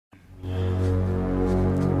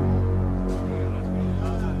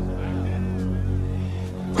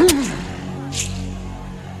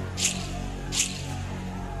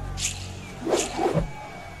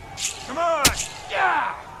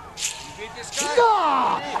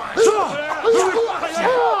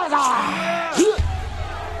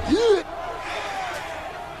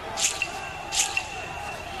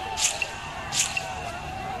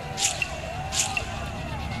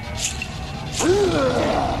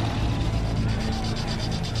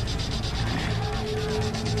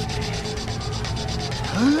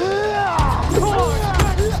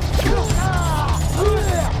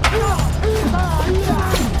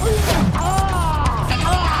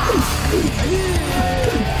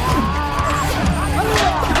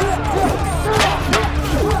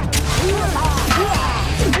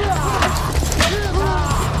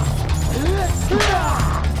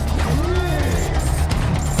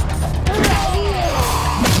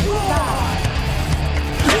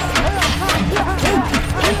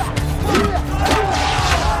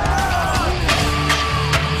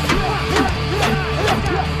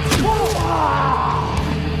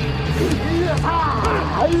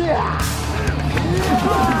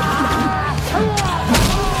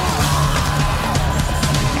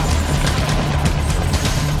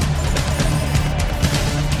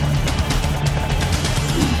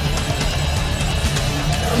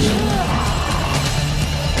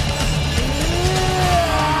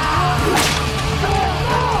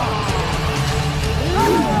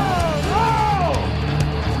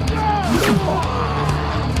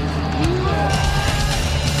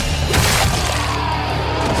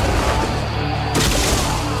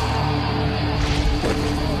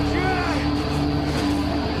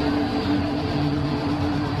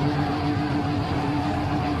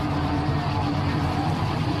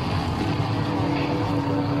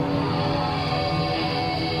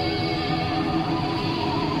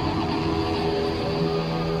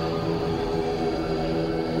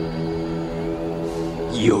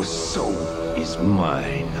Your soul is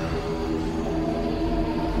mine.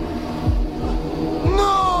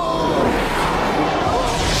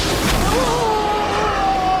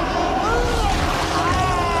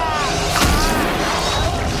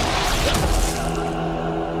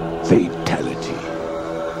 Fatality.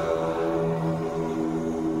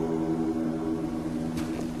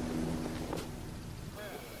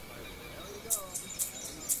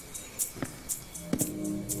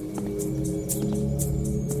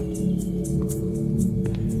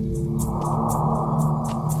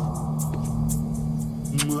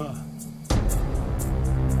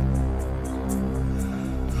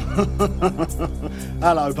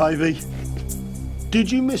 Hello, baby.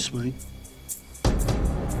 Did you miss me?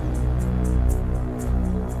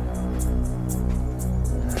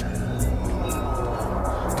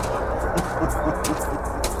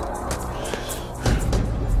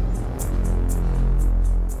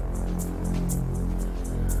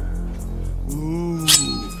 Ooh,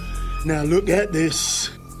 now look at this.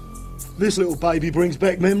 This little baby brings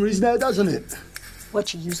back memories now, doesn't it?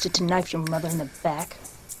 What, you used it to knife your mother in the back?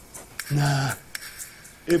 Nah.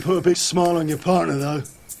 It put a big smile on your partner, though.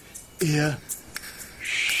 Ear.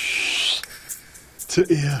 Shh. To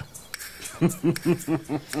ear.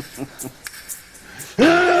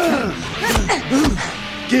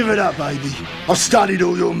 Give it up, baby. I've studied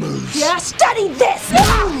all your moves. Yeah, study this!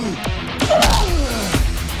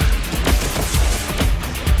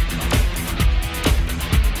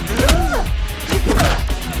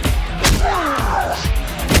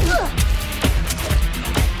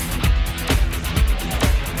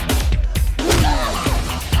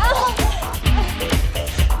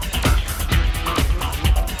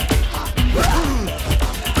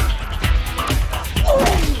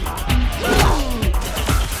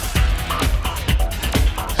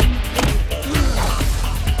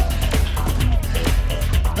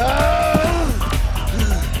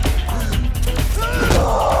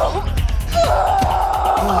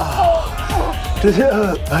 Does it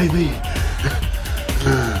hurt, baby?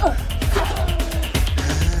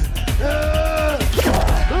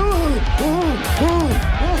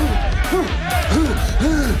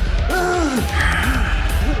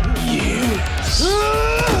 Yes.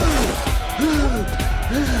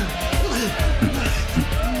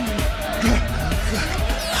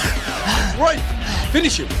 Right,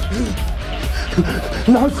 finish him.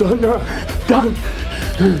 No, Sonya, don't.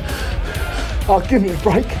 Oh, give me a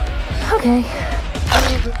break. Okay.